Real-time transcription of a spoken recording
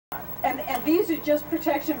these are just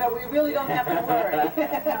protection, but we really don't have to worry.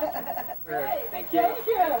 Great. Thank you. Thank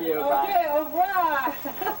you. Thank you. Okay, au revoir.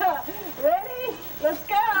 Ready? Let's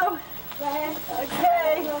go. Go ahead.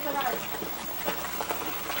 Okay.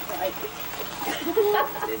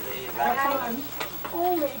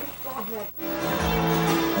 Oh, maybe. Go ahead.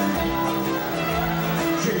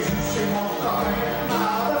 Jésus c'est mon corps,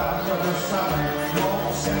 malheur je le savais,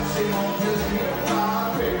 mon sexe c'est mon plaisir,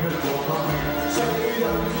 ma paix de tout commun. C'est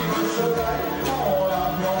l'homme qui me soleil, mon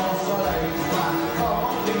avion au soleil, ma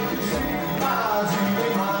commande ici, ma vie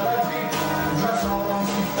et maladie. Je sors dans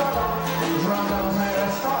ce restaurant, je rentre dans un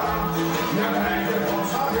restaurant, il y a plein de bons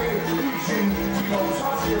soirées, ici qui vont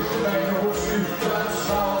sortir, je suis bien reçu, je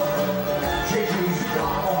sors. J'ai Jésus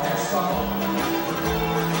dans mon restaurant.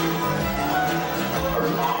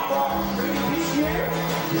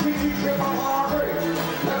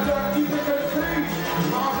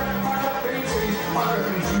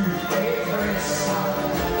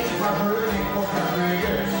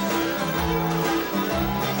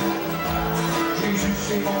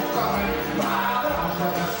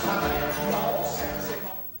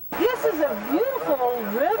 This is a beautiful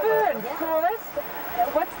river and forest.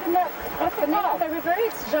 What's the name of the river?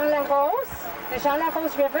 It's Jean La Rose, the Jean La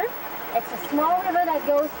Rose River. It's a small river that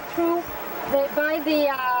goes through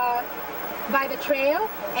by the trail,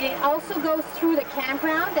 and it also goes through the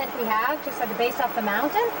campground that we have just at the base of the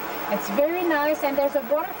mountain. It's very nice, and there's a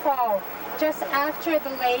waterfall just after the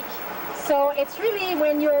lake. So it's really,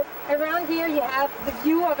 when you're around here, you have the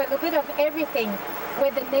view of a little bit of everything,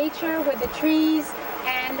 with the nature, with the trees,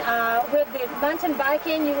 and with the mountain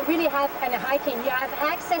biking, you really have, and hiking, you have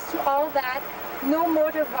access to all that. No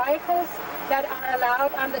motor vehicles that are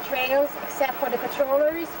allowed on the trails, except for the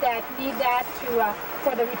patrollers that need that to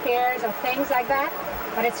for the repairs or things like that.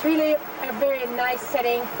 But it's really a very nice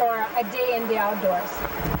setting for a day in the outdoors.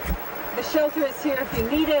 The shelter is here if you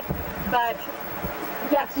need it, but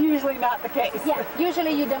that's usually not the case. Yeah,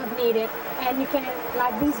 usually you don't need it. And you can,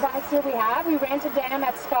 like these bikes here we rented them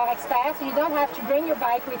at Sport Expert, so you don't have to bring your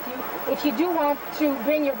bike with you. If you do want to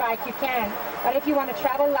bring your bike, you can. But if you want to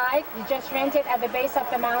travel light, you just rent it at the base of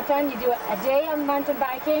the mountain. You do a day on mountain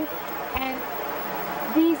biking, and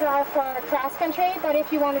these are for cross country. But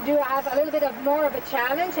if you want to have a little bit of more of a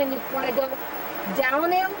challenge and you want to go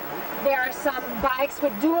downhill, there are some bikes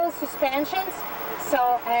with dual suspensions.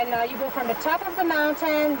 So, and you go from the top of the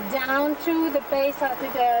mountain down to the base of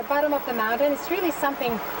the bottom of the mountain. It's really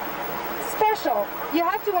something special. You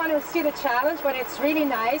have to want to see the challenge, but it's really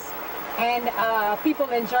nice, and people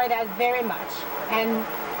enjoy that very much. And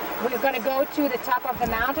we're going to go to the top of the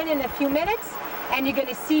mountain in a few minutes, and you're going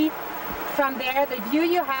to see from there the view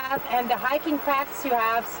you have and the hiking paths you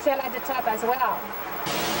have still at the top as well.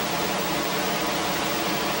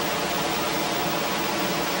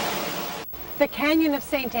 The Canyon of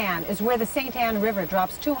St. Anne is where the St. Anne River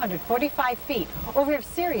drops 245 feet over a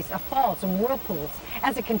series of falls and whirlpools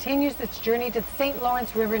as it continues its journey to the St.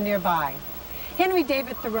 Lawrence River nearby. Henry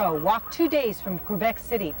David Thoreau walked 2 days from Quebec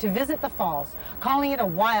City to visit the falls, calling it a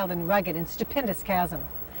wild and rugged and stupendous chasm.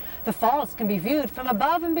 The falls can be viewed from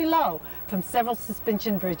above and below from several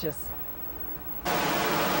suspension bridges.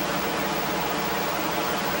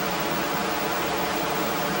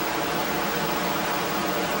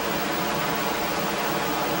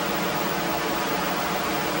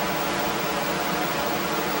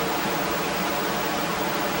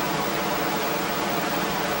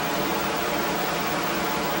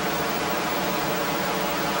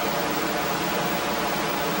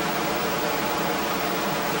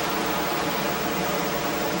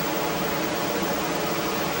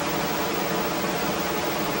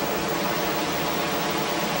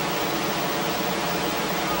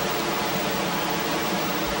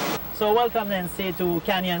 So welcome, Nancy, to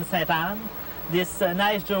Canyon St. Anne, this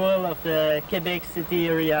nice jewel of the Quebec City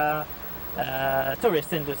area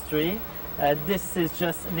tourist industry. This is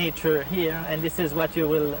just nature here, and this is what you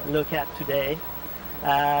will look at today.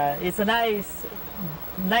 It's a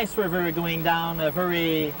nice river going down a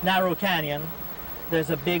very narrow canyon. There's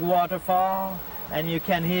a big waterfall, and you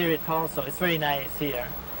can hear it also. It's very nice here.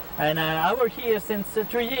 And I work here since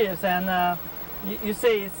 3 years, and you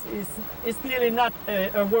say it's really not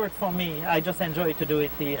a work for me. I just enjoy to do it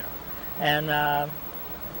here. And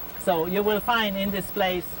so you will find in this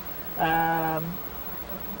place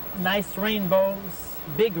nice rainbows,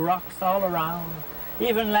 big rocks all around.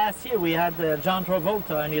 Even last year we had John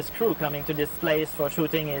Travolta and his crew coming to this place for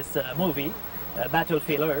shooting his movie,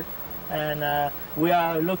 Battlefield Earth. And we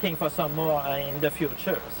are looking for some more in the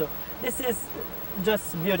future. So this is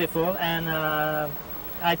just beautiful, and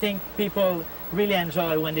I think people really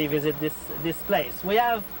enjoy when they visit this place. We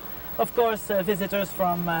have of course, visitors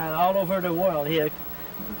from all over the world here.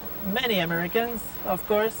 Many Americans, of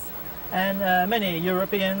course, and many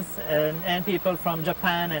Europeans and people from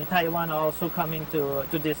Japan and Taiwan are also coming to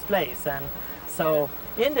this place. And so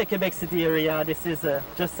in the Quebec City area, this is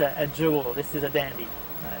just a jewel. This is a dandy.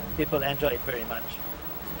 People enjoy it very much.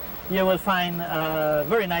 You will find a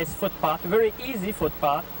very nice footpath, very easy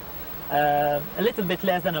footpath, a little bit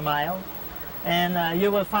less than a mile. And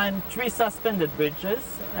you will find 3 suspended bridges,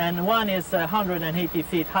 and one is 180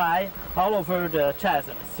 feet high all over the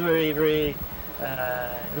chasm. It's very, very,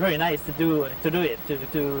 very nice to do it,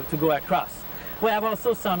 to go across. We have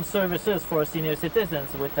also some services for senior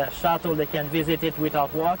citizens with a shuttle. They can visit it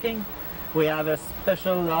without walking. We have a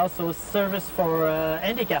special also service for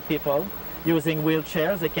handicapped people using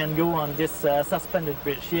wheelchairs. They can go on this suspended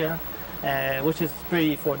bridge here, which is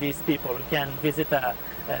free for these people who can visit a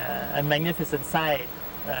magnificent sight,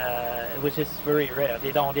 which is very rare.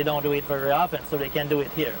 They don't do it very often, so they can do it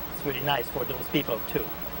here. It's really nice for those people too.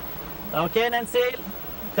 Okay, Nancy,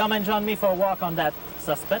 come and join me for a walk on that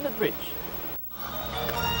suspended bridge.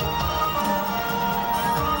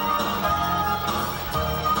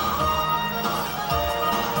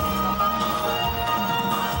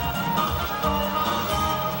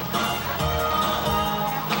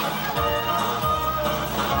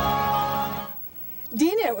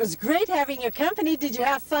 It was great having your company. Did you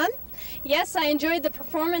have fun? Yes, I enjoyed the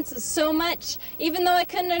performances so much. Even though I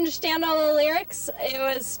couldn't understand all the lyrics, it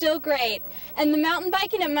was still great. And the mountain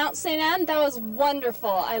biking at Mount St. Anne, that was wonderful.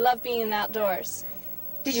 I love being in the outdoors.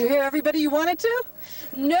 Did you hear everybody you wanted to?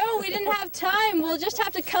 No, we didn't have time. We'll just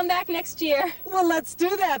have to come back next year. Well, let's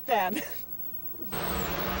do that then.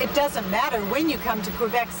 It doesn't matter when you come to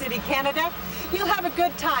Quebec City, Canada. You'll have a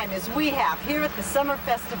good time as we have here at the Summer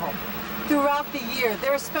Festival. Throughout the year,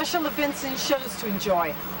 there are special events and shows to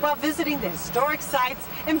enjoy while visiting the historic sites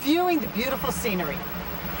and viewing the beautiful scenery.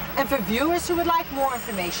 And for viewers who would like more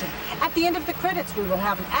information, at the end of the credits we will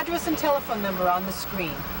have an address and telephone number on the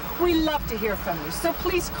screen. We love to hear from you, so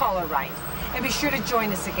please call or write. And be sure to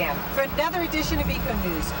join us again for another edition of Eco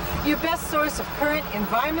News, your best source of current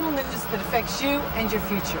environmental news that affects you and your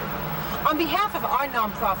future. On behalf of our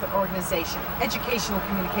nonprofit organization, Educational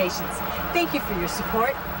Communications, thank you for your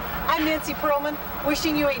support. I'm Nancy Perlman,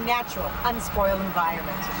 wishing you a natural, unspoiled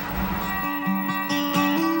environment.